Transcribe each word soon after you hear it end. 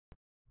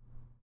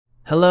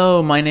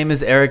Hello, my name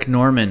is Eric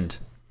Normand,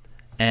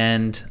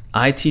 and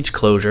I teach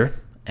Clojure,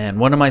 and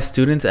one of my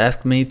students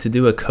asked me to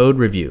do a code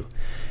review,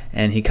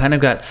 and he kind of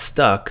got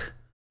stuck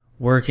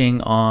working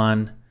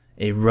on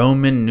a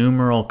Roman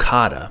numeral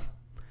kata,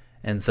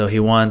 and so he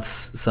wants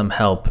some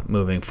help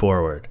moving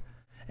forward.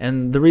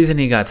 And the reason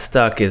he got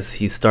stuck is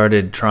he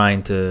started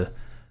trying to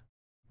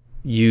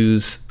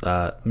use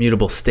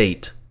mutable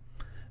state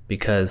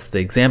because the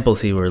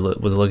examples he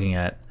was looking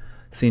at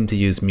seem to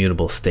use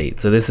mutable state.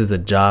 So this is a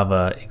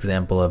Java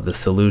example of the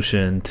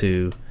solution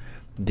to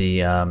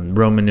the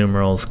Roman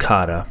numerals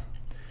kata.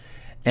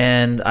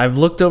 And I've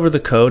looked over the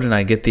code and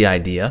I get the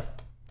idea.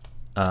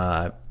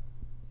 I've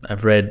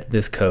read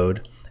this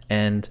code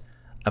and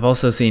I've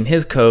also seen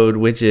his code,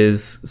 which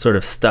is sort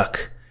of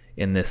stuck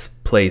in this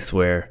place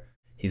where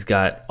he's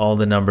got all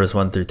the numbers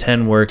 1 through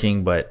 10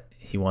 working, but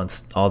he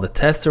wants all the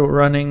tests are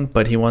running,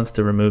 but he wants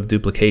to remove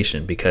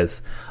duplication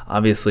because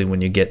obviously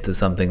when you get to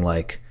something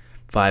like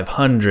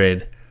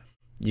 500,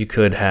 you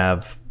could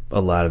have a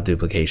lot of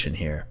duplication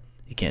here.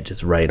 You can't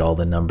just write all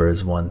the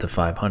numbers 1 to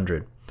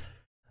 500.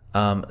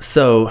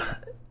 So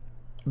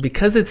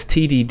because it's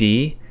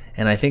TDD,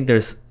 and I think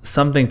there's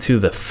something to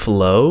the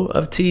flow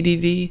of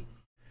TDD,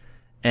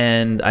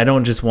 and I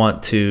don't just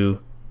want to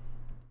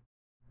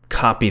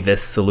copy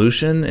this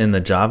solution in the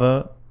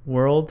Java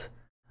world,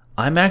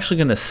 I'm actually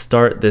going to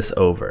start this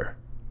over,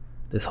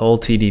 this whole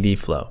TDD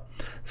flow.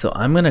 So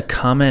I'm going to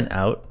comment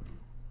out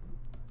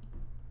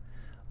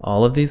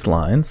all of these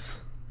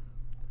lines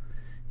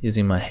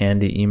using my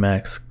handy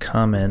Emacs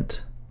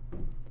comment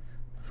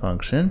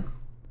function.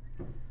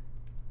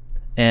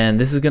 And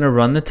this is going to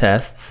run the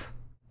tests.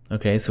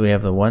 Okay, so we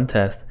have the one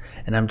test,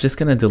 and I'm just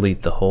going to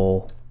delete the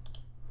whole.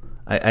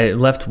 I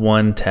left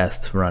one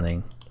test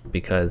running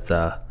because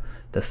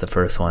that's the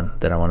first one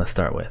that I want to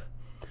start with.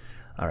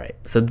 All right,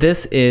 so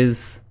this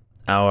is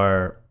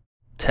our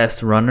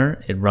test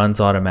runner. It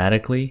runs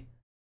automatically,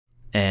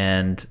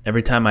 and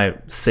every time I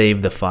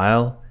save the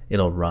file,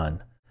 it'll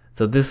run.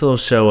 So this will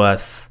show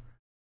us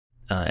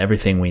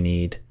everything we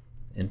need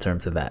in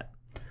terms of that.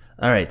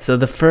 All right, so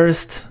the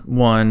first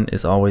one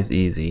is always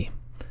easy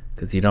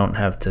because you don't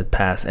have to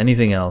pass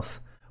anything else.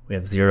 We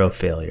have 0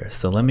 failures.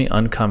 So let me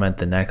uncomment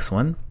the next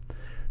one,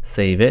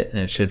 save it, and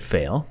it should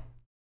fail.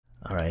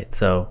 All right,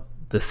 so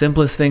the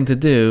simplest thing to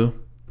do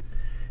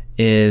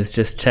is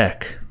just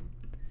check.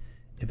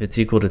 If it's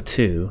equal to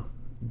 2,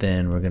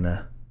 then we're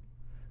gonna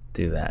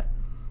do that.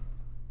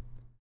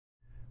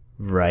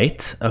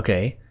 Right,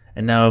 okay.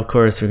 And now of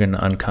course we're gonna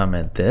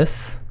uncomment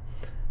this.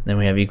 Then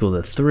we have equal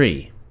to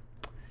 3.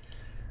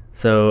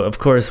 So of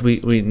course we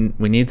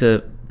need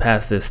to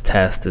pass this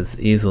test as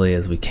easily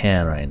as we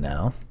can right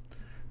now.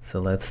 So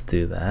let's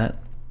do that.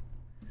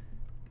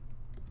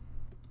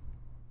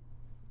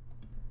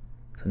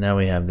 So now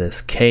we have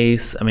this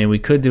case. I mean, we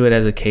could do it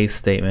as a case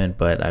statement,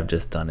 but I've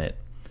just done it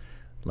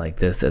like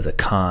this as a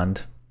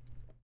cond.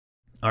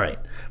 All right,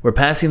 we're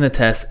passing the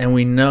test, and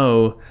we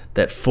know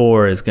that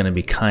 4 is going to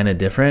be kind of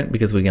different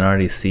because we can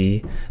already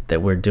see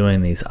that we're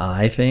doing these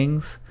I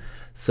things.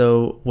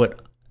 So what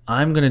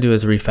I'm going to do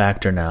is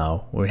refactor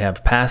now. We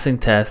have passing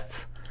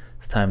tests.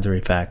 It's time to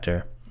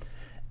refactor.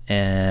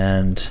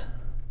 And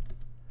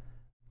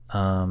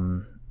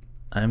I'm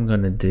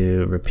going to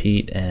do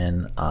repeat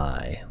and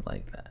I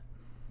like that.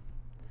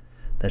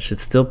 That should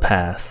still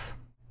pass.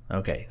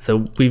 Okay,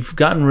 so we've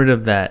gotten rid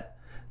of that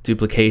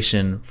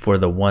duplication for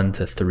the 1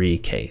 to 3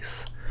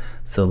 case.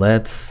 So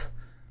let's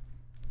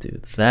do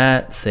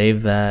that,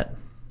 save that.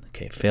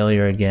 Okay,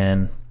 failure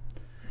again.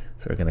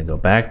 So we're gonna go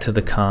back to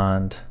the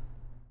cond.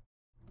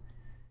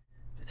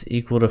 If it's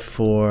equal to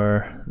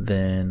 4,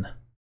 then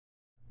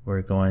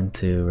we're going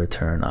to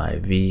return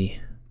IV,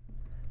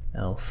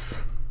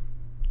 else.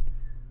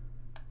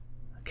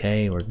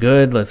 Okay, we're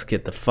good. Let's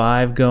get the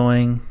 5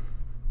 going.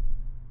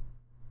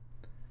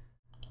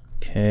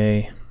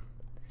 Okay,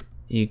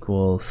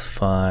 equals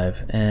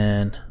 5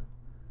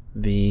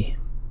 NV.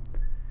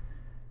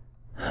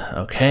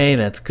 Okay,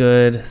 that's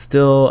good.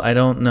 Still, I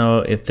don't know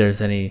if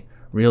there's any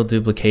real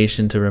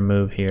duplication to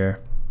remove here.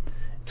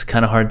 It's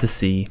kind of hard to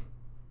see.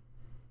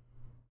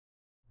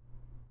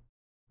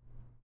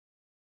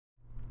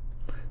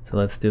 So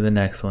let's do the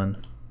next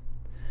one.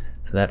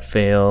 So that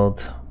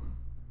failed.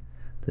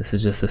 This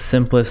is just the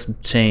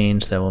simplest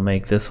change that will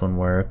make this one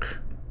work.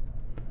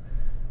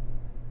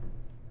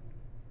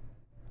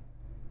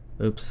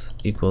 Oops,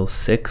 equals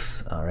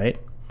 6. All right.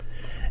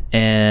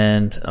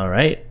 And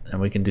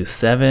we can do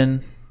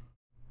 7.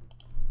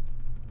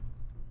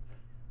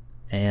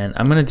 And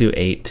I'm gonna do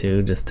 8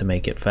 too, just to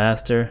make it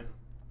faster.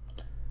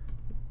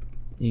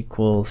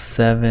 Equals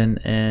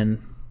 7N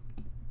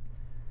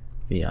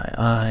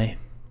VII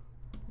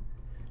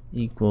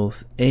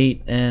equals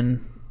 8N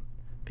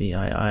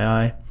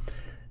VII.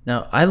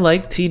 Now I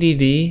like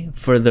TDD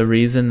for the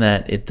reason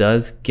that it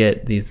does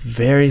get these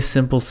very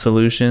simple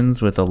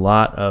solutions with a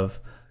lot of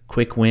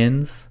quick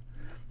wins.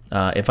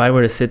 If I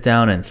were to sit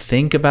down and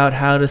think about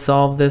how to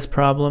solve this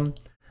problem,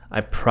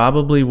 I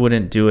probably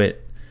wouldn't do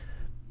it.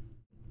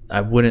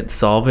 I wouldn't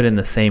solve it in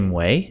the same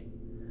way.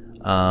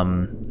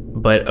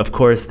 But of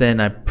course, then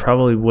I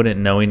probably wouldn't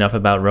know enough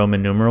about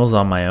Roman numerals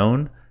on my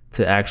own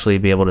to actually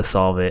be able to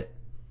solve it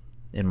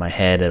in my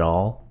head at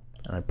all.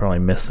 And I'd probably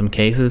miss some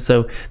cases.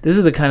 So this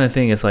is the kind of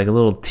thing, it's like a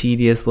little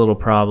tedious little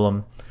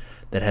problem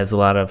that has a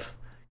lot of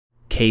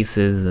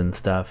cases and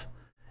stuff.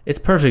 It's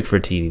perfect for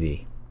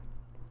TDD.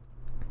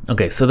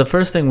 Okay, so the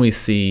first thing we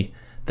see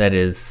that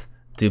is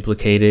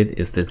duplicated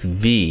is this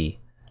V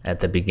at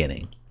the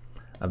beginning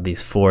of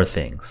these four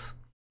things.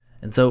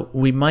 And so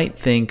we might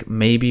think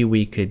maybe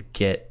we could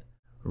get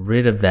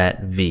rid of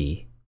that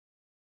V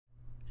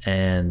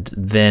and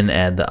then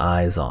add the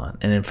I's on.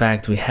 And in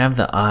fact, we have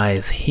the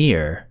I's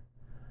here,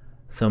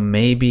 so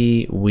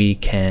maybe we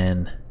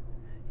can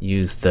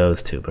use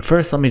those two. But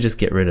first, let me just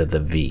get rid of the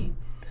V.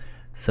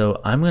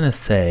 So I'm gonna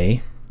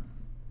say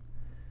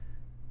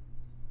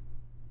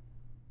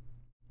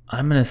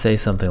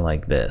something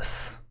like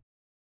this.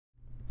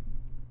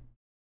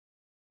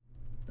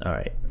 All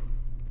right.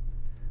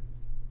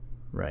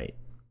 Right.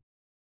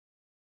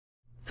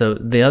 So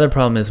the other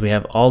problem is we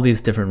have all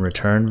these different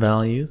return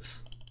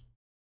values,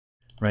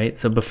 right?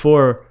 So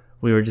before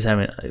we were just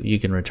having, you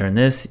can return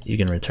this, you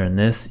can return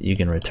this, you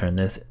can return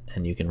this,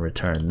 and you can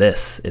return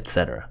this,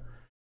 etc.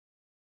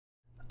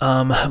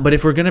 But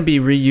if we're going to be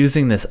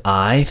reusing this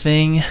I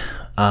thing,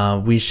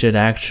 we should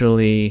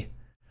actually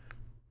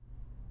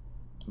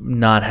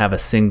not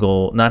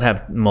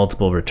have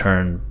multiple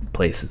return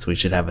places. We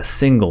should have a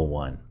single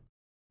one,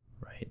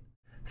 right?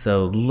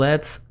 So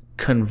let's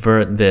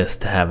convert this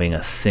to having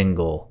a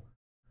single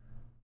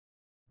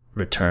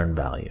return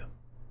value.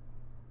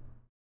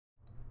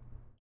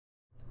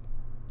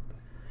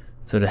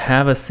 So to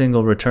have a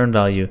single return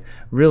value,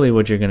 really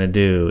what you're going to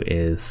do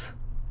is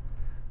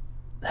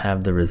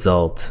have the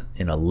result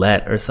in a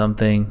let or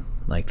something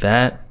like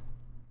that,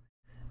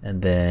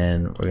 and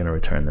then we're going to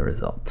return the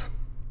result.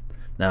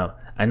 Now,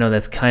 I know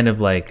that's kind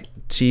of like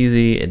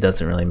cheesy, it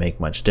doesn't really make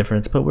much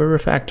difference, but we're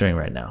refactoring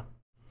right now.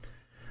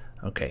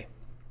 Okay.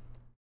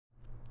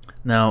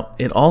 Now,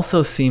 it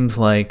also seems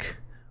like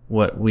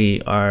what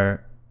we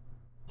are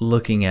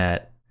looking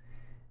at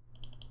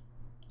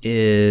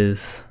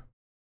is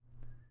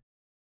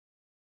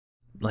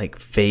like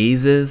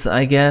phases,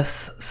 I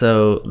guess.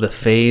 So the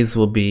phase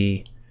will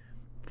be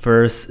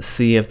first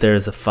see if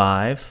there's a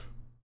 5,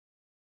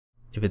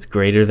 if it's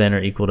greater than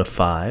or equal to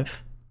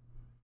 5.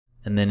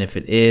 And then if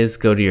it is,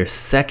 go to your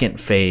second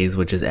phase,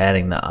 which is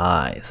adding the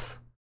i's.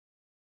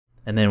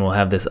 And then we'll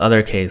have this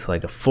other case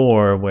like a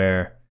 4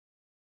 where,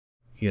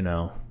 you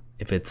know,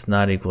 if it's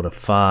not equal to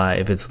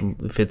 5,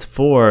 if it's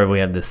 4, we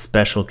have this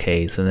special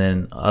case, and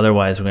then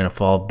otherwise we're going to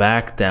fall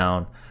back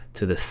down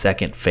to the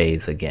second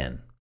phase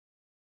again.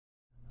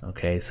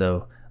 Okay,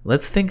 so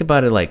let's think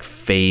about it like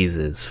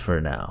phases for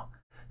now.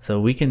 So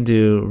we can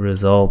do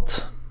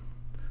result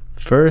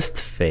first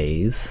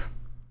phase,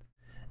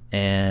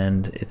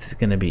 and it's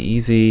going to be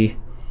easy.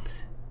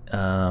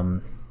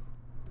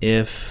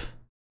 If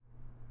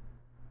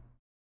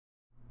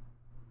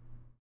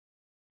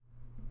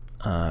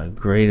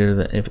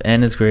if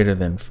n is greater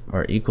than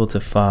or equal to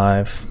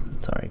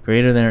 5,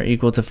 greater than or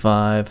equal to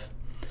 5,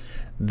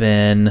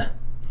 then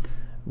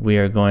we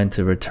are going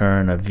to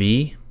return a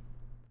v.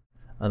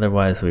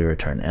 Otherwise, we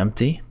return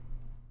empty.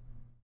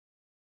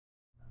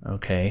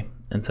 Okay,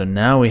 and so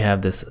now we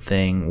have this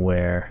thing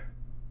where,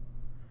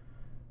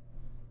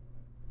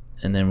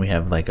 and then we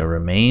have like a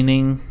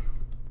remaining.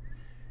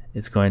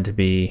 It's going to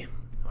be,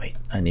 wait,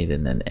 I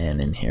needed an n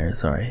in here,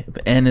 sorry. If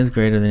n is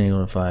greater than or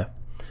equal to 5,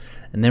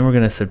 and then we're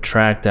going to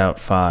subtract out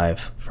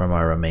 5 from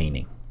our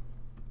remaining.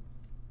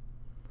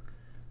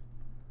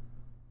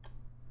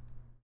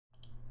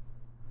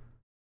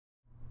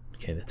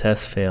 Okay, the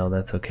test failed,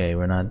 that's okay,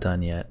 we're not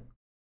done yet.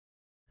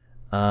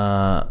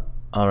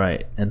 All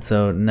right, and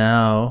so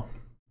now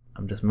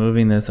I'm just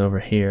moving this over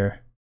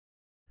here.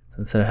 So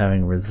instead of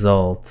having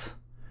result,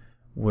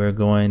 we're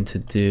going to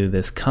do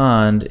this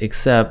cond,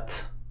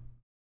 except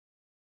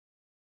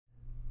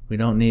we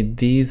don't need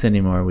these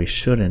anymore. We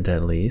shouldn't,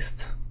 at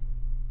least.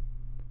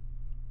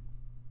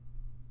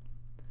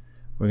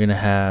 We're going to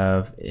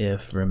have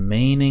if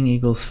remaining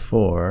equals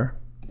 4,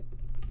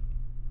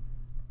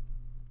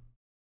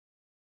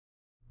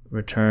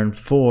 return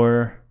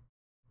 4,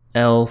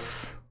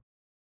 else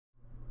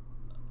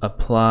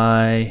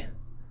apply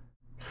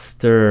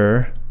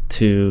stir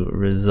to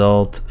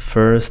result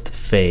first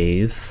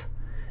phase,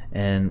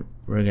 and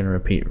we're going to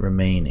repeat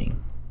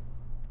remaining.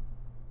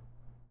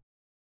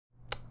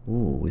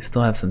 Ooh, we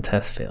still have some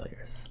test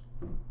failures.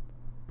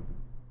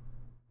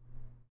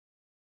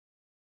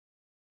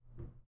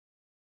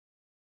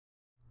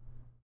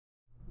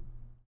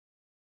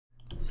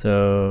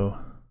 So,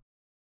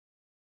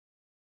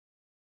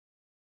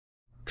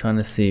 trying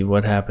to see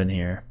what happened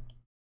here.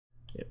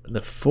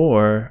 The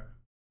 4,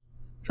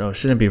 oh, it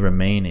shouldn't be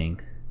remaining,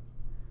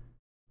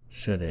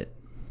 should it?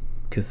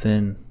 Because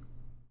then,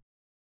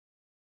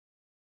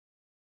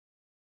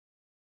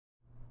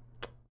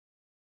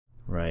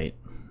 right,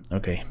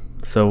 okay.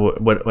 So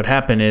what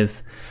happened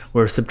is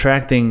we're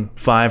subtracting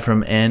 5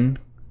 from n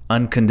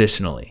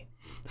unconditionally.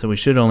 So we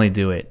should only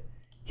do it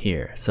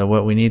here. So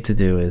what we need to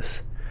do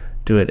is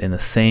do it in the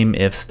same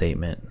if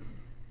statement.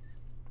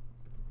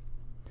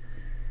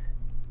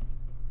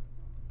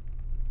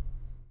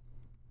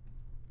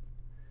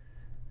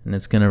 And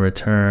it's going to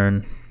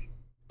return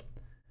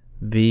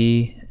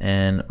v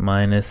and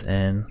minus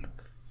n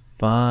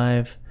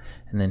 5,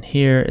 and then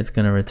here it's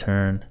going to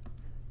return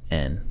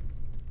n.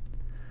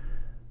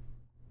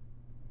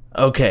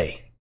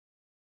 Okay,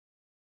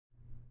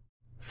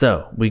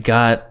 so we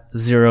got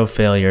 0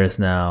 failures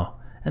now,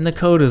 and the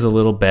code is a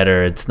little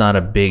better. It's not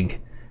a big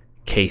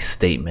case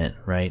statement,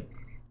 right?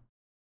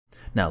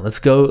 Now let's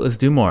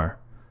do more.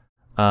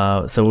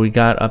 So we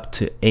got up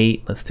to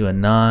 8. Let's do a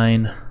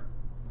 9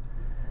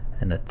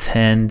 and a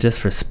 10 just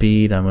for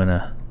speed. I'm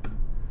gonna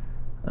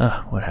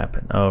what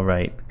happened? Oh,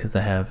 right, because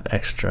I have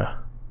extra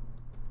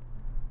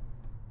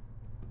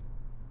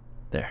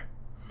there.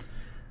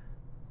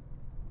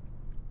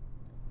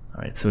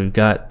 All right, so we've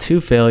got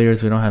 2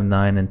 failures. We don't have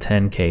 9 and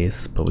 10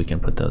 case, but we can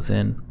put those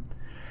in.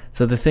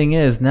 So the thing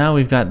is, now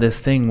we've got this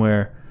thing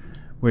where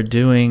we're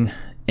doing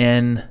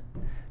n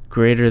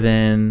greater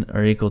than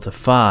or equal to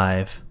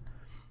 5,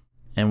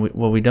 and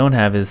what we don't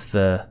have is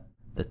the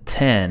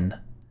 10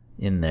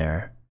 in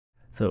there.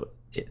 So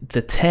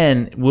the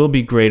 10 will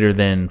be greater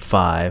than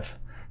 5,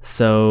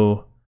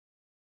 so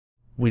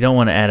we don't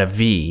want to add a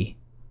v,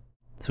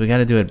 so we got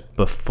to do it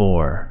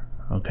before.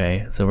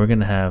 Okay, so we're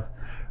gonna have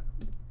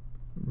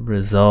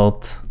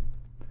result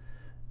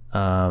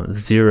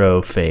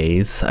 0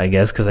 phase, I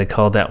guess, because I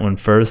called that one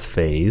first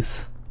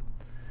phase,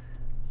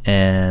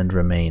 and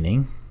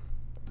remaining.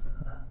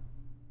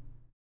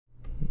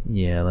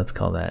 Yeah, let's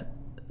call that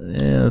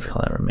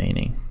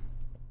remaining.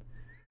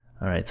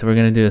 All right, so we're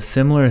gonna do a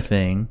similar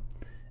thing.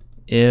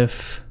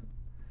 If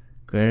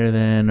greater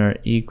than or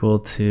equal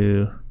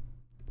to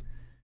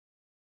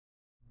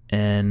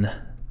n10,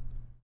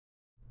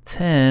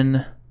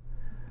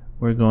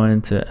 we're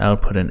going to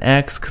output an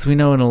x because we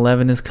know an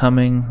 11 is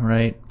coming,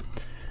 right?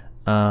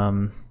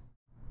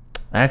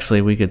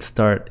 Actually, we could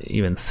start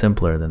even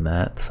simpler than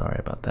that. Sorry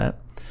about that.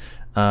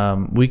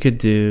 We could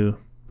do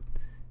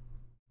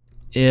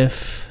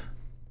if,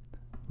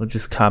 we'll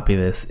just copy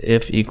this,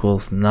 if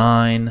equals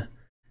 9n,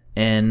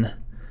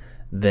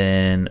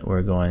 then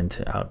we're going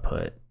to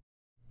output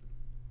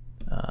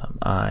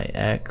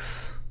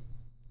ix.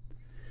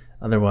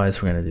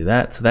 Otherwise, we're going to do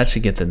that. So that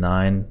should get the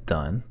 9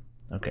 done.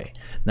 Okay,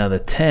 now the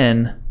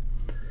 10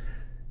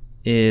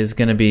 is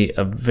going to be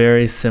a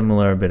very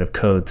similar bit of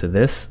code to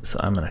this, so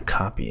I'm going to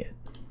copy it.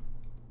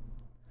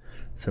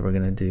 So we're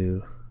going to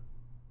do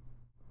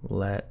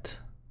let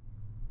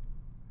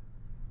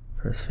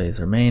first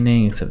phase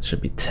remaining, except it should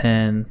be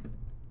 10,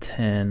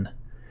 10,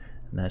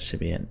 and that should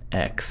be an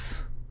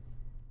x.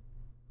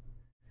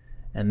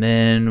 And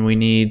then we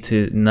need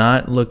to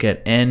not look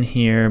at n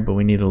here, but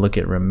we need to look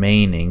at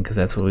remaining, because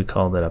that's what we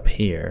called it up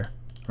here,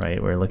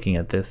 right? We're looking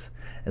at this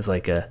as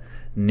like a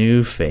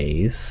new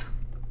phase.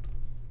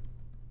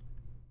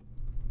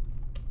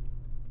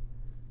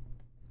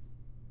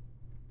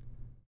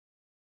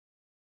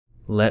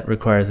 Let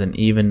requires an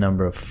even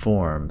number of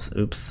forms.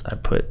 Oops, I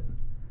put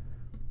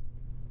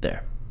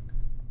there.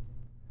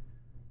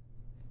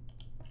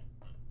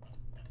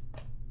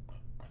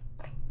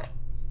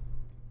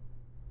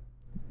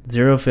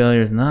 Zero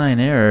failures, 9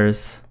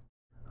 errors.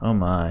 Oh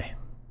my.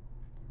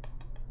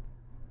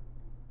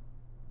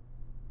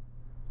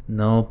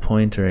 Null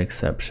pointer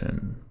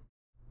exception.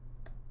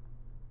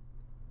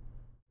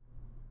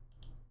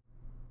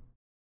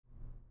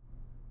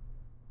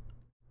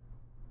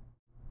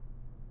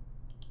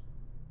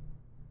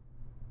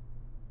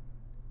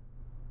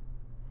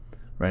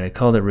 Right, I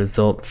called it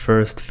result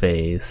first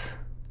phase.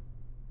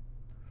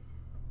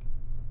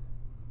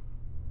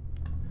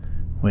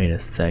 Wait a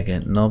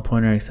second, null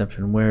pointer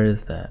exception, where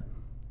is that?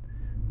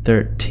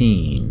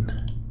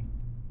 13.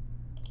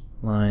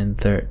 Line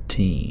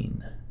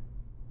 13.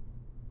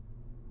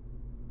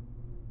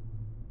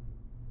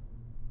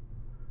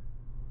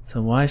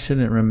 So why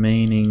shouldn't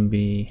remaining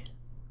be...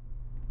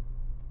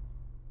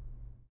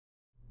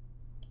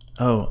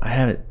 Oh, I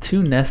have it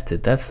too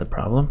nested, that's the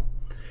problem.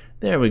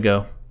 There we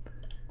go.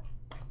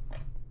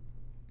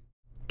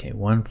 Okay,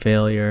 1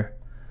 failure.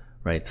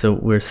 Right, so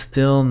we're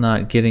still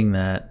not getting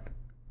that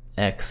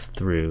x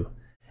through,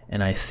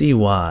 and I see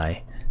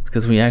why. It's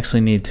because we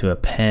actually need to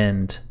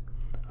append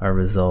our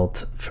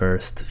result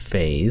first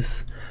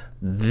phase.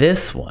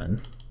 This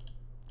one,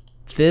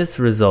 this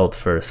result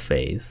first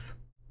phase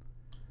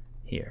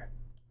here.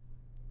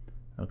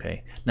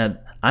 Okay, now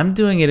I'm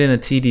doing it in a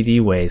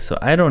TDD way, so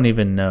I don't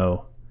even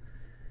know,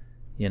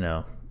 you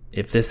know,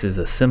 if this is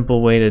a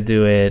simple way to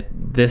do it.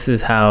 This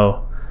is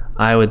how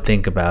I would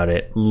think about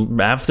it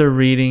after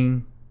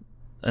reading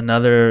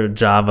another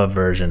Java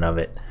version of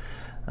it.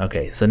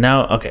 Okay, so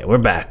now, okay, we're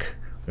back.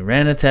 We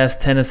ran a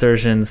test, 10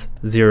 assertions,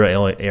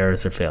 0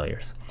 errors or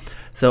failures.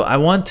 So I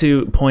want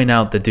to point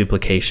out the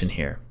duplication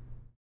here.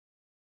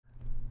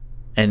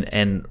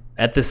 And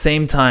at the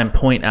same time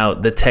point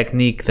out the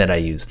technique that I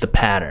used, the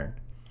pattern.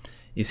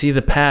 You see,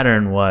 the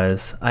pattern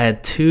was I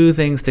had 2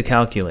 things to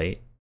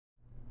calculate.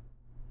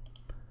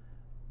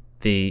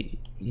 The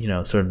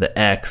sort of the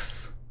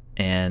x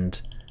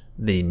and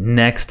the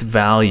next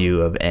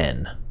value of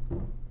n,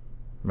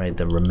 right?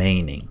 The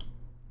remaining.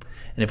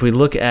 And if we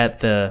look at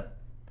the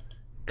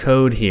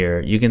code here,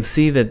 you can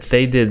see that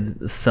they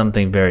did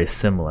something very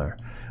similar,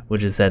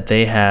 which is that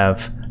they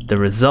have the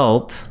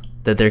result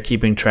that they're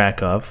keeping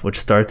track of, which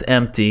starts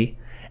empty,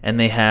 and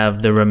they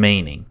have the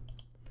remaining.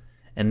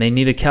 And they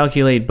need to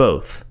calculate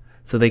both.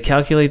 So they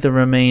calculate the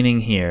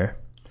remaining here,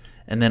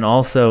 and then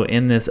also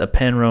in this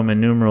append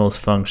Roman numerals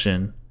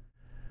function,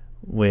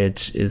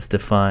 which is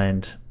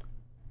defined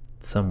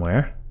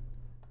somewhere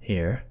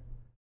here,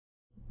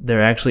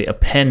 they're actually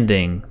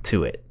appending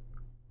to it.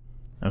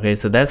 Okay,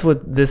 so that's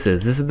what this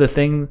is. This is the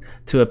thing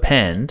to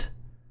append,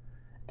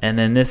 and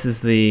then this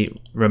is the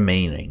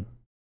remaining.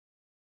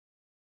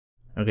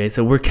 Okay,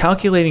 so we're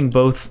calculating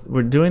both.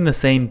 We're doing the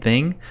same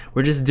thing.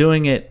 We're just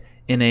doing it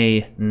in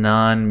a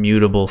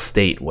non-mutable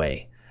state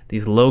way.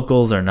 These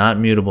locals are not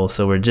mutable,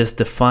 so we're just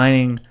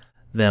defining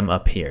them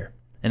up here.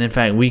 And in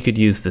fact, we could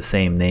use the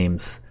same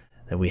names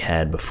that we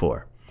had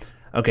before.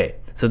 Okay,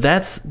 so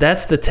that's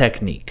the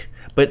technique.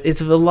 But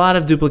it's a lot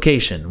of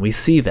duplication. We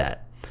see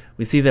that.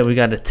 We see that we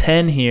got a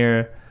 10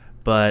 here,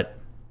 but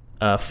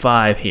a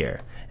 5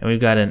 here. And we've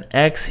got an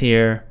X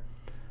here,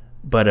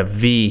 but a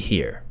V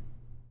here.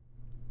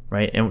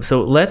 Right? And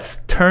so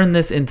let's turn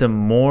this into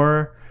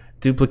more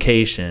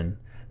duplication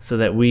so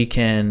that we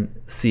can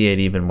see it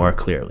even more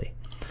clearly.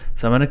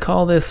 So I'm going to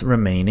call this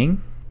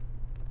remaining.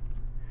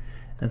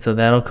 And so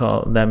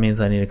that means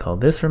I need to call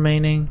this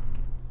remaining.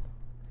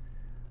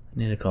 I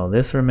need to call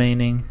this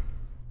remaining.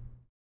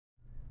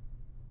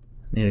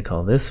 I need to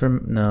call this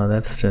no,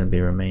 that shouldn't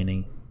be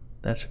remaining.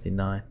 That should be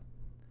 9.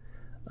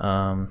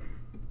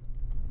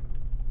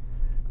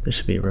 This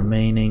should be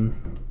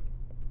remaining.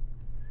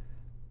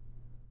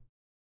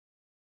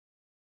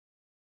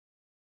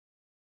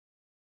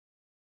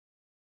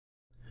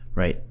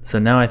 Right, so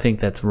now I think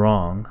that's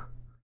wrong.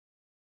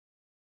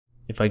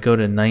 If I go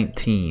to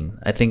 19,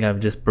 I think I've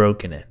just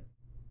broken it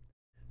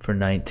for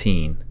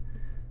 19.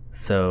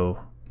 So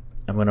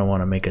I'm going to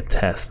want to make a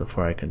test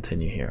before I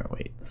continue here.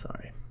 Wait,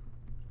 sorry.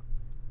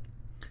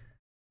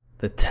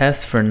 The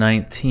test for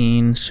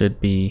 19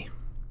 should be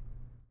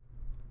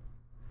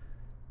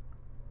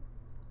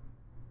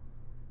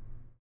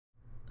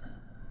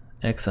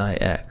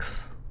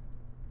XIX.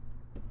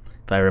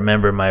 If I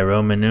remember my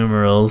Roman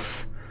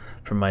numerals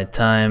from my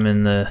time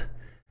in the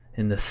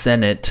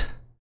Senate,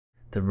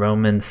 the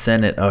Roman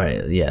Senate. All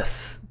right,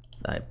 yes,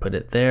 I put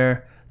it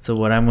there. So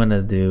what I'm going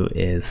to do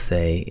is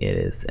say it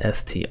is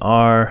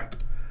str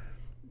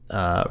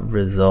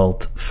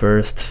result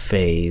first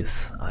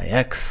phase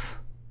IX.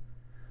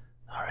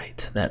 All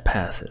right, that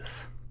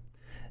passes.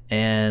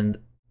 And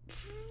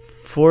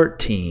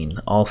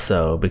 14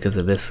 also because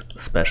of this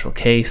special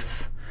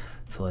case.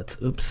 So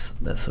let's, oops,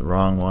 that's the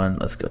wrong one.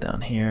 Let's go down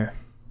here.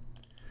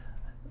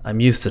 I'm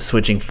used to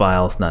switching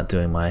files, not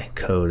doing my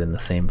code in the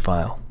same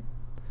file.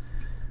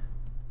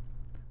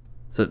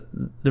 So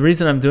the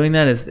reason I'm doing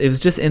that is it was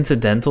just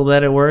incidental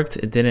that it worked.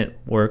 It didn't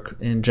work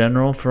in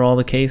general for all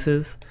the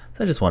cases.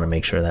 So I just want to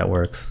make sure that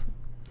works.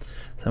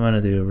 So I'm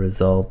going to do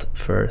result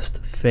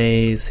first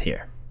phase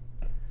here.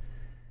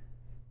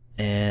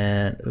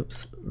 And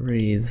oops,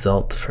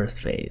 result first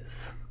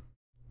phase.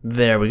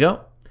 There we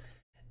go.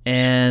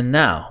 And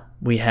now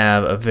we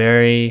have a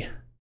very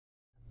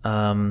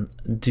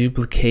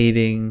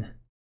duplicating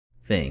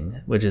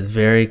thing, which is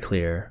very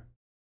clear.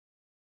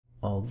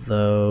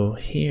 Although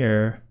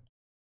here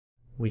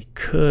we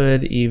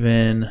could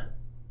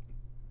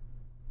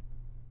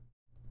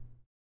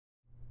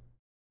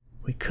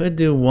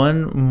do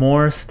one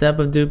more step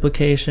of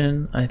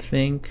duplication, I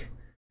think,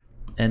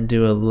 and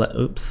do a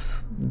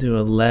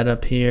let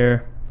up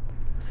here,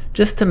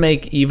 just to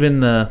make even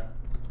the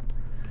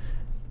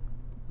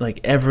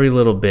every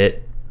little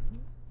bit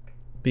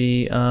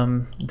be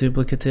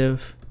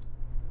duplicative.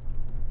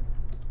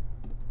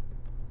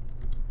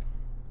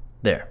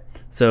 There.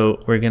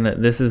 So we're gonna,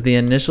 this is the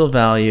initial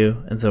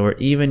value, and so we're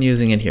even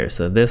using it here.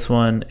 So this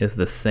one is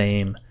the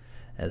same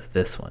as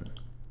this one.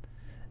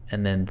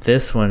 And then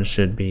this one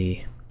should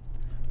be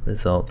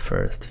result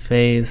first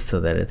phase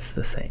so that it's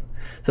the same.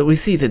 So we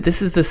see that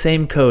this is the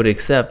same code,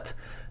 except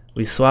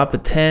we swap a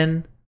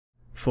 10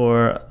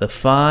 for the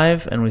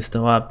 5 and we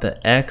swap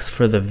the X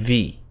for the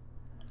V.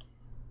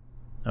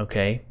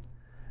 Okay?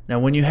 Now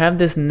when you have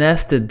this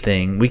nested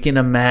thing, we can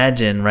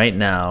imagine right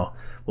now,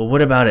 well,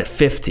 what about at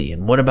 50?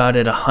 And what about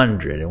at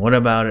 100? And what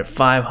about at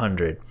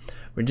 500?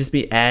 We'd just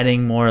be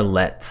adding more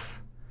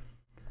lets.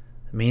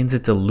 It means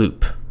it's a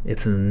loop.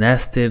 It's a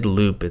nested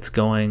loop. It's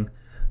going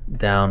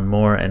down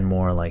more and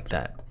more like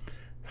that.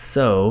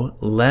 So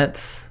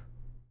let's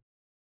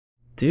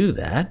do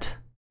that.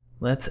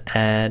 Let's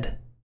add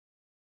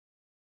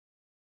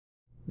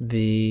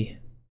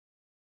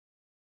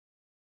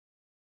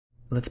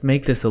let's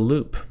make this a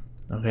loop.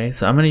 Okay,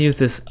 so I'm going to use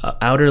this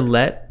outer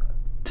let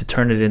to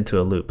turn it into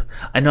a loop.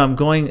 I know I'm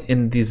going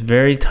in these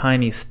very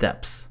tiny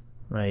steps,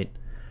 right?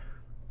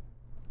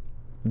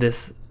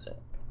 This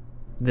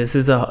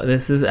is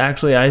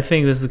actually, I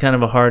think this is kind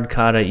of a hard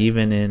kata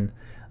even in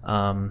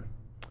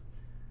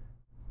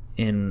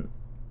in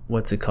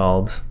what's it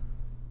called?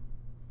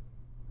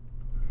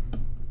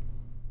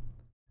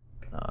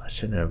 I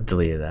shouldn't have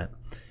deleted that.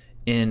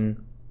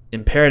 In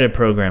imperative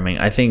programming,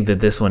 I think that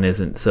this one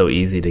isn't so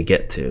easy to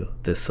get to,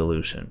 this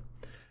solution.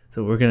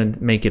 So we're going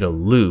to make it a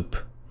loop.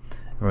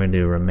 We're going to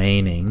do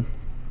remaining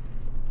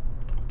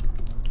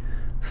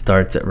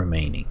starts at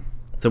remaining.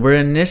 So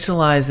we're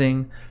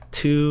initializing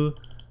two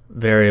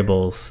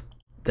variables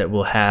that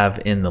we'll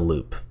have in the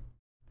loop.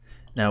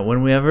 Now,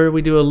 whenever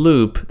we do a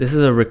loop, this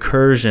is a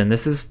recursion.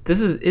 This is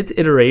it's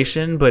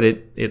iteration, but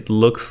it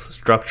looks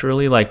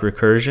structurally like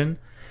recursion.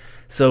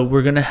 So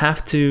we're going to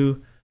have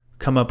to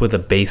come up with a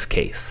base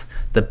case.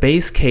 The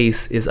base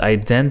case is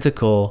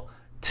identical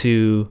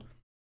to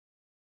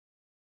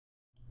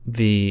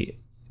the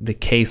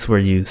case where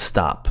you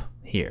stop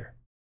here,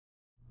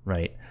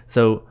 right?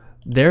 So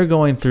they're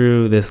going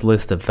through this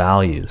list of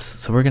values.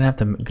 So we're going to have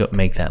to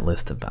make that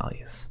list of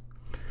values.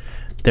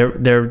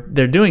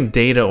 They're doing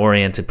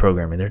data-oriented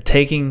programming. They're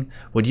taking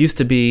what used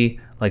to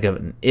be like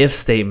an if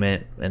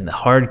statement and the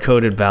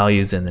hard-coded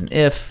values in an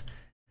if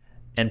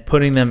and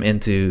putting them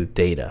into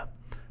data.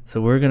 So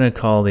we're going to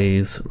call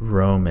these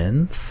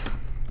Romans.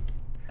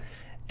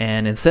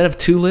 And instead of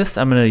two lists,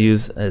 I'm going to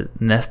use a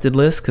nested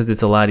list because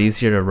it's a lot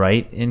easier to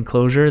write in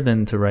Clojure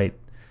than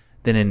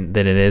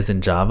it is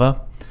in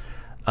Java.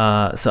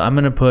 So I'm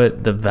going to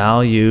put the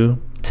value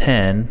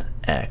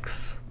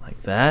 10x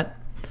like that,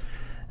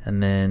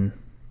 and then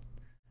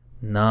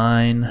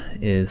 9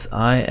 is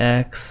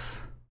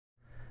ix,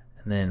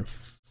 and then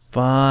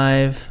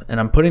 5, and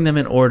I'm putting them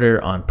in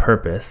order on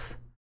purpose.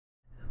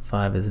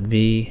 5 is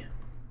v,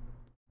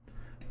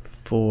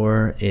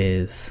 4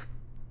 is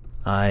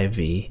iv,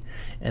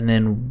 and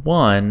then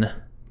 1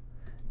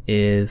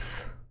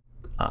 is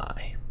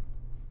I.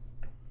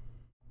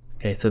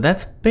 Okay, so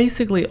that's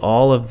basically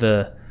all of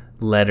the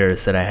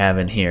letters that I have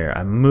in here.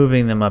 I'm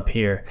moving them up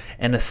here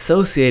and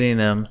associating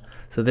them.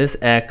 So this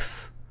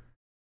x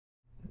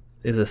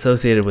is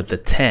associated with the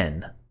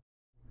 10.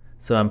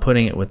 So I'm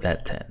putting it with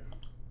that 10.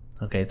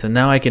 Okay, so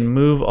now I can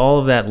move all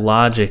of that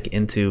logic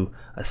into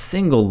a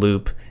single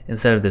loop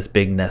instead of this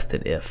big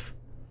nested if,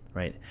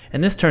 right?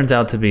 And this turns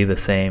out to be the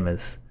same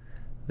as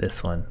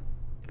this one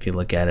if you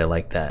look at it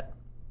like that,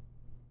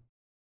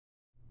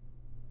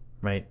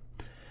 right?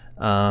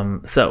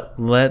 So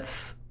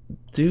let's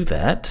do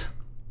that.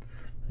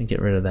 And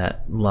get rid of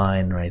that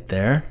line right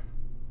there.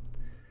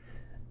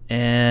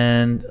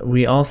 And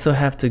we also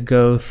have to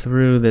go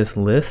through this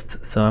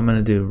list. So I'm going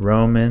to do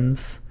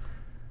Romans,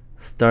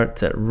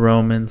 starts at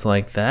Romans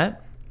like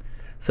that.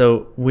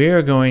 So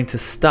we're going to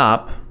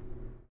stop.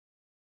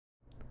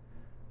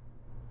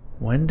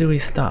 When do we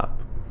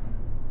stop?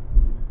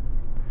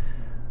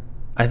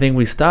 I think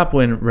we stop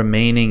when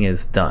remaining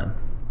is done.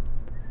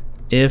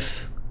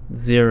 If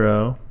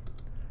 0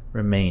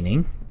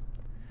 remaining,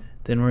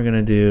 then we're going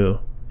to do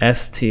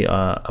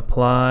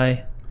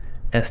apply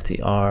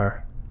str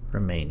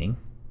remaining.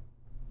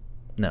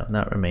 No,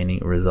 not remaining,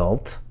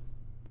 result.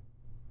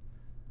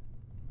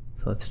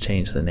 So let's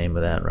change the name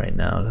of that right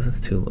now because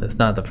it's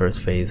not the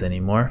first phase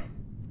anymore.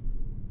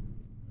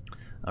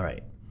 All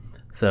right,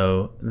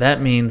 so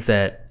that means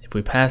that if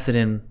we pass it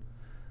in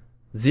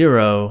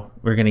 0,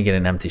 we're going to get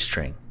an empty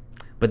string.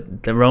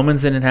 But the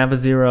Romans didn't have a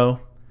 0.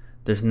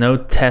 There's no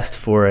test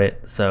for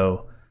it,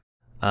 so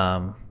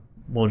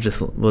we'll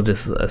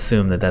just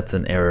assume that that's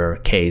an error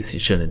case. You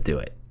shouldn't do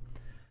it.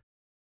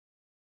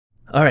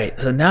 All right,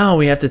 so now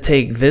we have to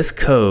take this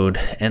code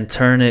and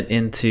turn it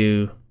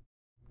into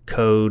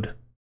code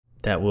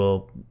that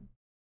will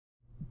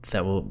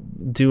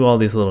do all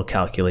these little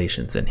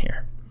calculations in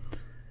here.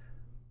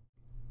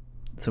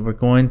 So we're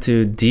going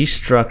to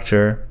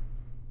destructure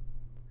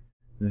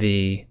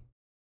the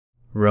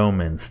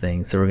Romans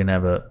thing. So we're going to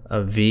have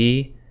a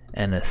V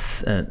and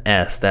an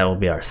S. That will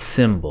be our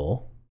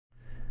symbol.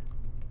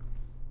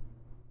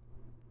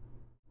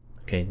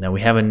 Okay, now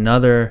we have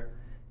another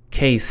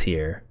case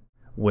here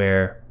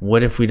where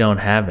what if we don't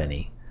have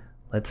any?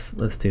 Let's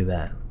do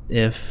that.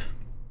 If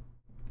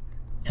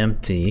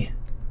empty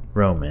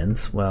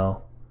Romans,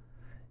 well,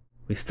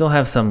 we still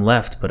have some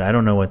left, but I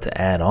don't know what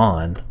to add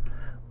on.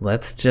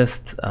 Let's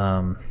just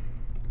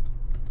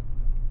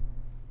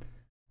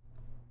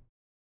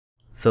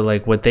so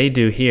like what they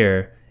do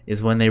here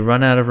is when they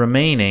run out of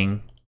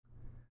remaining,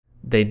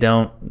 they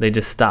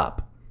just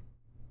stop.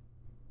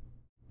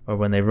 Or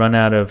when they run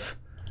out of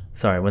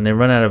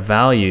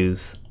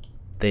values,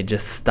 they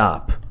just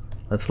stop.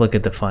 Let's look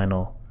at the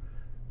final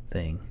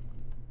thing.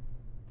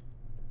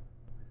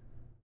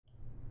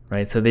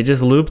 Right, so they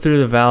just loop through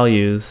the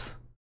values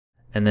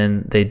and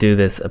then they do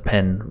this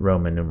append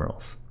Roman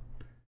numerals.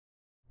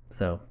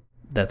 So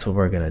that's what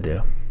we're gonna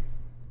do.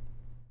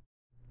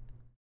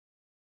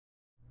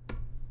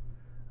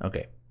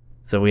 Okay,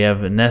 so we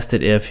have a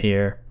nested if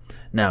here.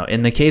 Now,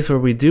 in the case where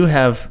we do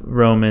have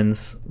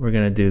Romans, we're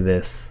gonna do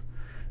this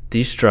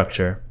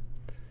destructure.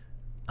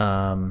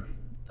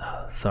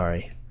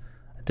 Sorry,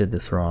 I did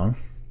this wrong.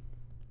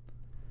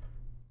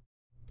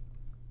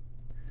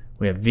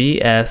 We have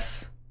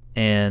VS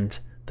and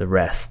the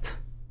rest.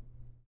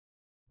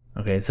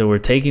 Okay, so we're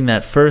taking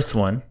that first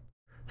one.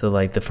 So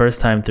like the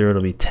first time through,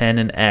 it'll be 10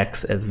 and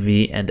x as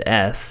v and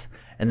s,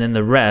 and then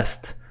the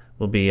rest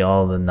will be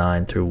all the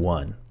 9 through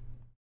 1.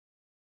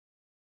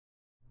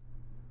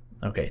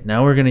 Okay,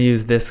 now we're going to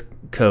use this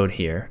code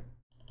here.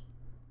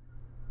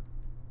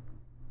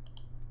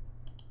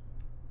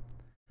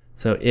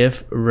 So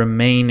if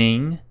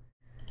remaining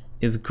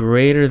is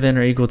greater than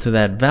or equal to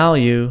that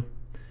value,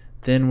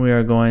 then we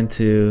are going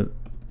to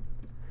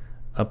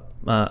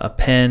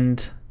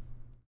append,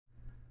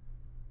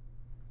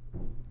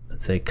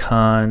 let's say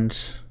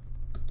conj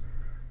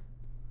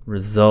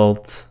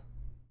result.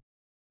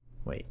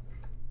 Wait,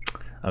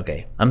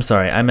 okay, I'm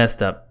sorry, I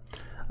messed up.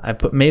 I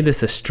made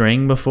this a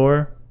string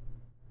before.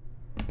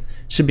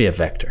 Should be a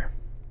vector,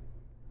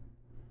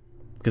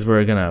 because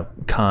we're gonna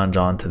conj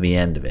on to the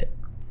end of it.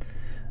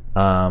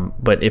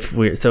 But if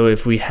it's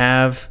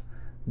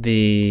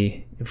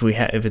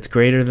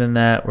greater than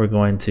that, we're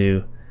going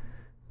to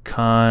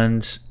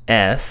conj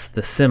s,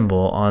 the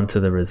symbol, onto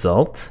the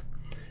result,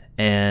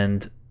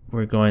 and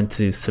we're going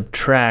to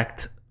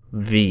subtract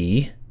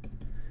v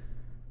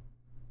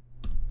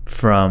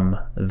from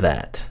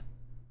that.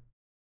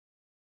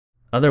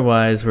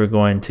 Otherwise, we're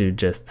going to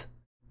just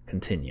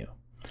continue.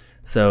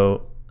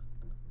 So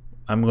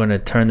I'm going to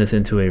turn this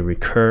into a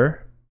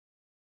recur.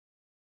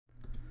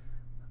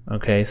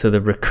 Okay, so the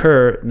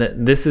recur,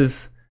 this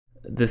is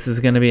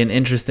going to be an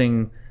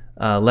interesting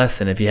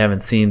lesson if you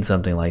haven't seen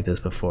something like this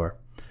before.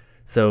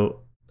 So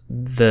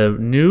the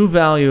new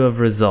value of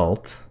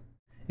result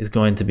is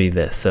going to be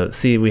this. So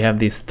see, we have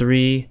these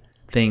three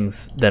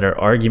things that are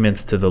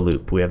arguments to the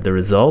loop. We have the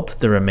result,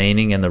 the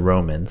remaining, and the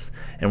Romans,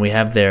 and we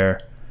have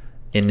their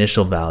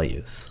initial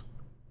values.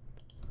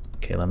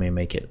 Okay, let me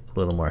make it a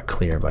little more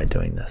clear by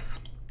doing this.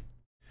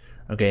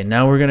 Okay,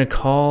 now we're going to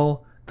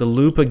call the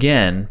loop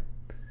again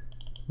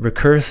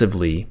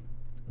recursively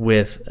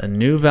with a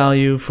new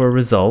value for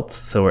results.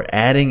 So we're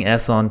adding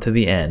s on to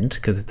the end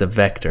because it's a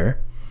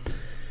vector.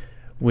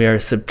 We are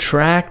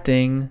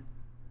subtracting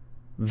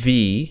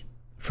v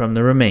from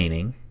the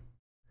remaining,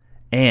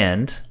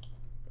 and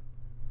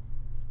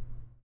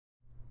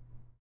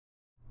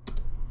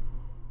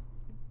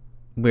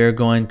we're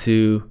going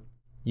to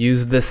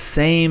use the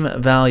same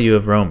value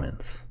of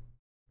Romans,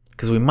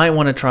 because we might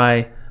want to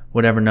try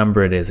whatever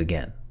number it is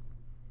again.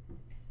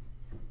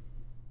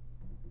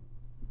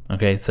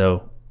 Okay,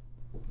 so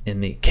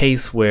in the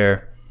case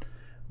where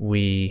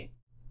we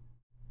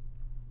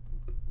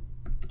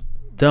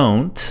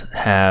don't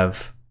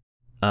have,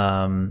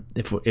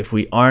 if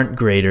we aren't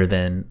greater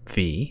than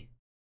v,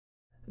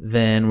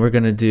 then we're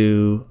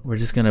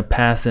just gonna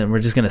pass in, we're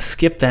just gonna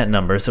skip that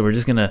number. So we're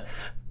just gonna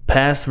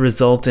pass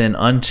result in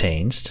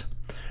unchanged.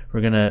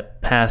 We're gonna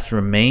pass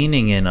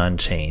remaining in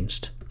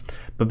unchanged.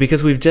 But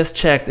because we've just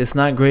checked it's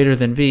not greater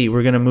than v,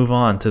 we're gonna move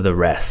on to the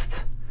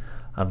rest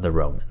of the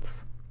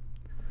Romans.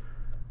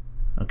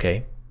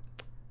 Okay,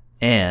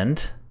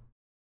 and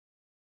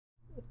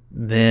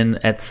then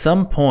at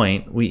some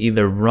point we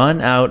either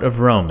run out of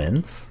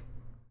Romans,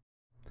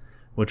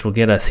 which will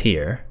get us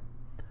here,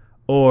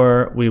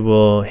 or we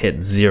will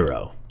hit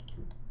 0.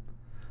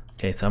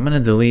 Okay, so I'm going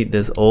to delete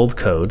this old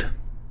code,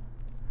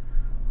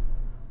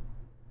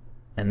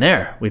 and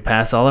there, we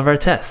pass all of our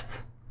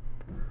tests.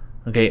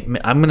 Okay,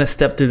 I'm going to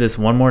step through this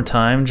one more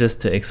time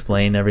just to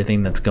explain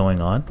everything that's going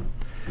on.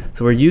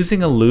 So we're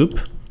using a loop,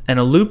 and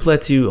a loop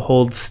lets you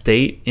hold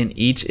state in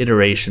each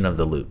iteration of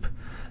the loop.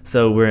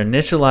 So we're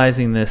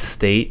initializing this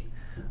state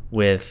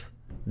with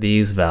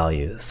these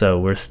values. So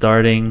we're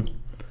starting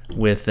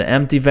with the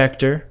empty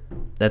vector.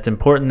 That's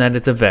important that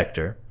it's a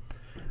vector.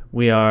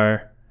 We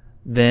are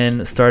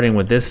then starting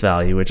with this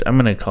value, which I'm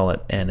going to call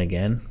it n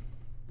again,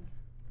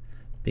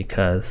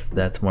 because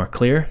that's more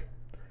clear.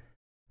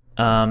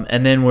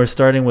 And then we're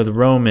starting with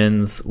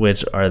Romans,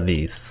 which are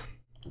these.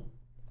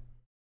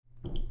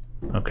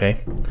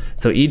 Okay,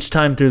 so each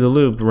time through the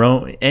loop,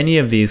 any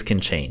of these can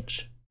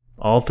change.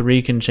 All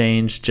three can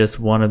change, just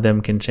one of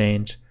them can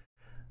change.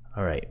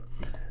 All right,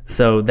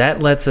 so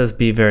that lets us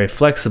be very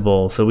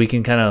flexible, so we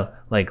can kind of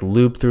like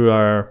loop through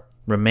our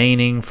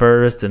remaining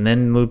first and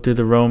then loop through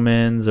the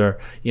Romans, or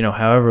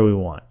however we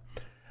want.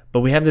 But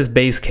we have this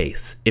base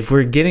case. If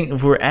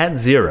we're at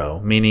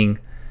 0, meaning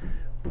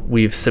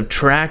we've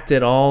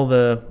subtracted all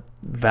the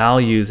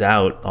values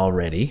out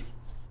already,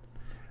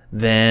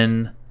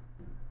 then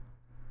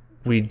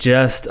we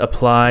just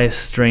apply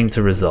string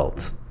to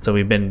result. So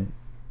we've been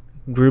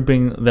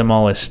grouping them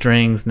all as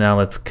strings. Now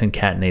let's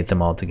concatenate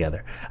them all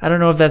together. I don't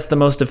know if that's the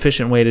most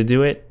efficient way to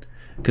do it,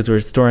 because we're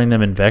storing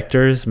them in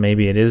vectors.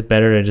 Maybe it is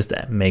better to just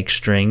make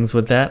strings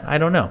with that. I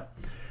don't know.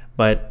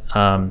 But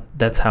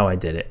that's how I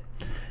did it.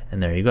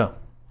 And there you go.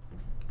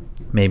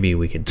 Maybe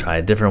we could try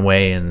a different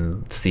way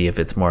and see if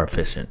it's more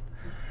efficient.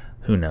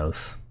 Who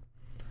knows?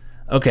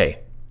 Okay.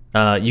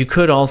 You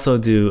could also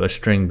do a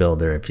string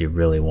builder if you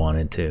really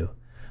wanted to.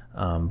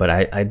 But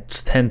I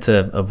tend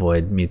to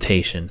avoid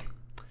mutation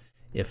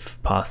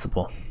if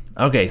possible.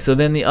 Okay, so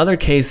then the other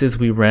case is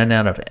we ran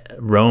out of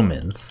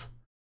Romans.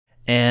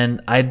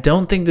 And I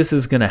don't think this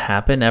is going to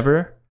happen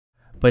ever,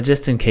 But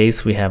just in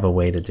case we have a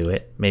way to do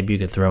it, maybe you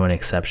could throw an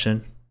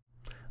exception.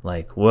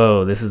 Like,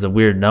 whoa, this is a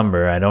weird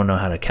number. I don't know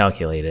how to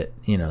calculate it.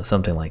 You know,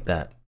 something like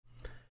that.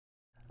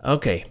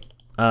 Okay,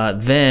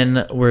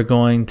 then we're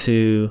going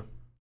to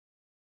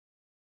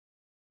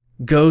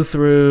go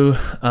through,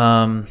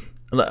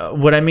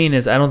 what I mean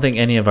is I don't think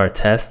any of our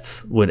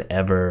tests would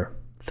ever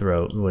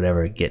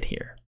get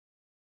here.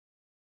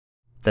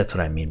 That's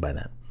what I mean by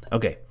that.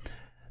 Okay,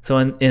 so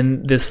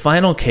in this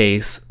final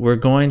case, we're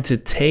going to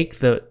take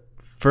the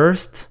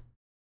first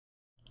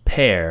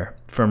pair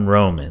from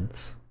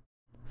Romans.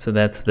 So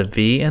that's the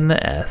V and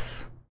the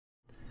S.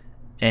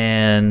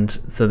 And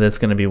so that's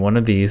going to be one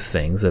of these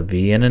things, a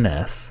V and an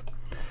S.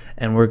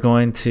 And we're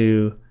going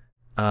to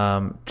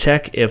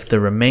check if the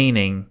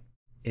remaining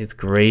is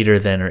greater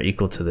than or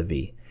equal to the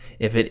V.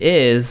 If it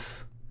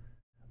is,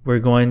 we're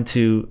going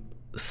to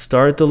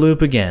start the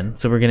loop again.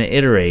 So we're going to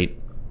iterate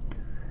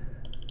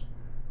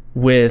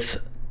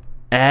with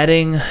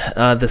adding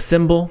the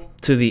symbol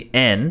to the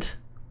end,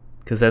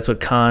 because that's what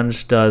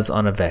conj does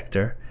on a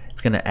vector.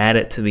 It's going to add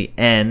it to the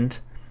end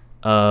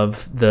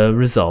of the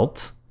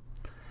result.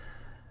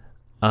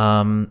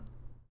 And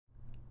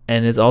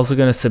it's also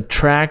going to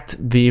subtract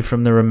V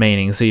from the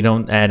remaining, so you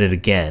don't add it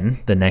again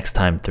the next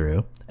time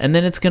through. And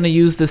then it's going to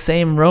use the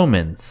same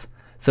Romans.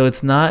 So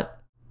it's not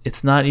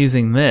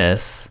using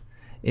this.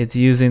 It's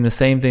using the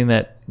same thing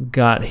that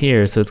got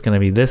here, so it's going to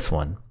be this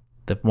one,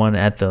 the one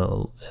at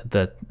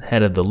the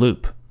head of the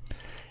loop.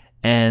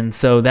 And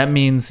so that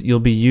means you'll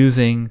be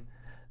using,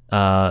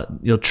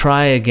 you'll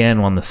try again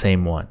on the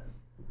same one.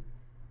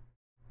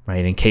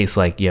 Right? In case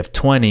like you have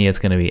 20, it's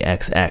going to be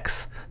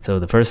XX. So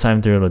the first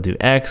time through it'll do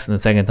X, and the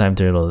second time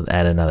through it'll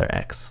add another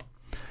X.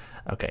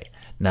 Okay,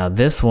 now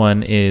this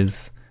one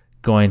is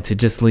going to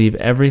just leave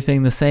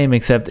everything the same,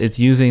 except it's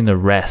using the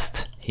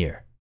rest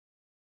here.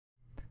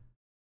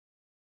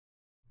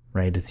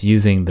 Right? It's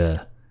using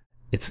the,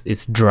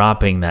 it's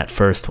dropping that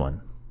first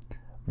one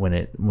when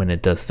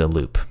it does the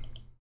loop.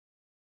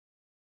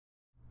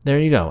 There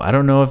you go. I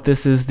don't know if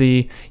this is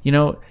the, you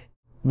know,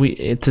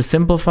 to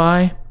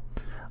simplify,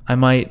 I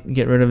might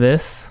get rid of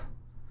this.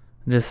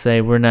 Just say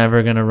we're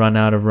never going to run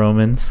out of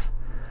Romans.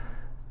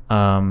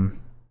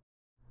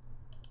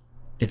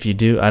 If you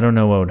do, I don't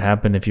know what would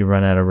happen if you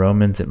run out of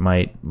Romans. It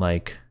might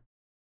like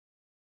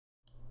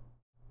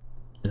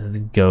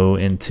go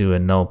into a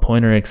null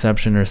pointer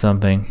exception or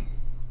something.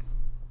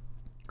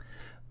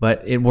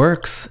 But it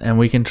works, and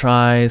we can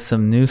try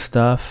some new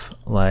stuff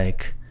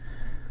like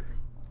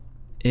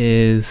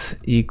is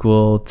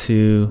equal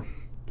to,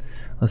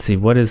 let's see,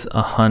 what is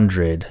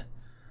 100?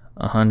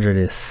 100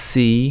 is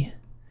C.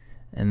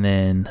 And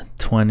then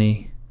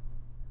 20,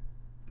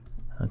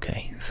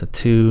 okay, so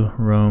 2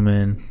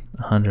 Roman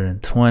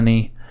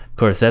 120. Of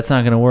course, that's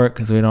not going to work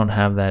because we don't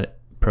have that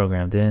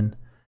programmed in,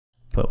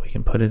 but we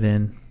can put it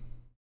in.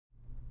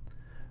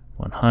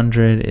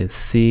 100 is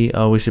C.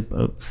 Oh, we should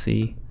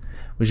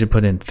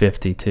put in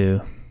 50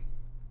 too.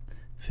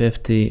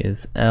 50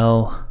 is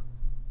L.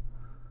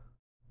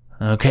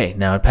 Okay,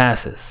 now it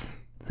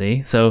passes.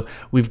 See, so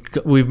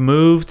we've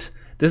moved.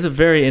 This is a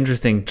very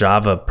interesting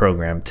Java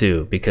program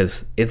too,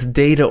 because it's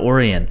data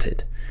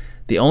oriented.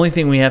 The only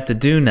thing we have to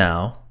do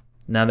now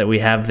that we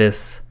have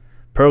this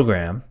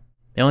program,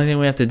 the only thing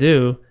we have to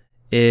do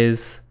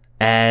is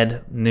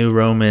add new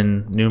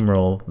Roman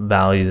numeral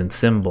values and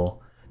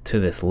symbol to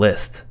this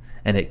list,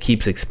 and it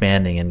keeps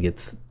expanding and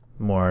gets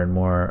more and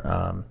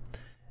more,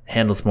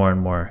 handles more and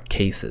more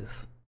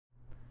cases.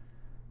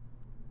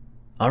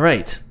 All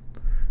right,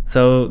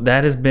 so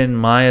that has been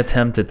my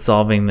attempt at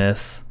solving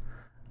this.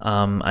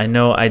 I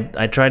know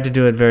I tried to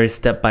do it very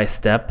step by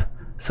step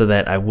so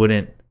that I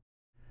wouldn't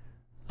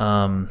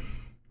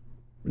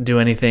do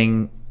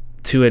anything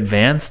too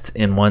advanced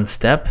in one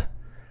step.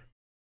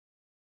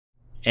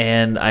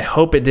 And I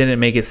hope it didn't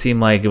make it seem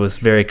like it was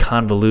very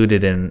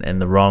convoluted and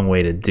the wrong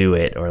way to do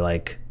it, or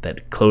like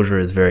that Clojure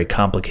is very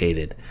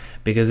complicated.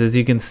 Because as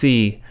you can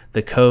see,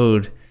 the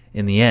code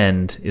in the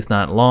end is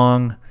not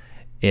long.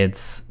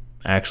 It's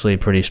actually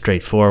pretty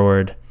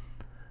straightforward.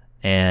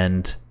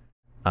 And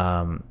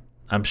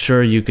I'm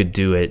sure you could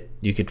do it.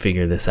 You could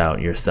figure this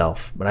out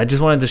yourself. But I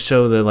just wanted to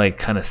show the like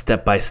kind of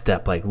step by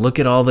step, like look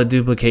at all the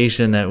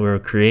duplication that we're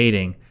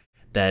creating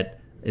that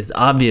is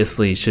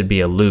obviously should be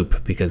a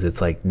loop because it's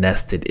like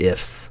nested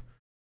ifs.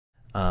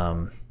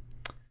 Well,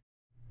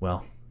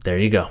 there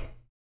you go.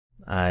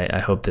 I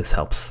hope this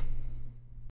helps.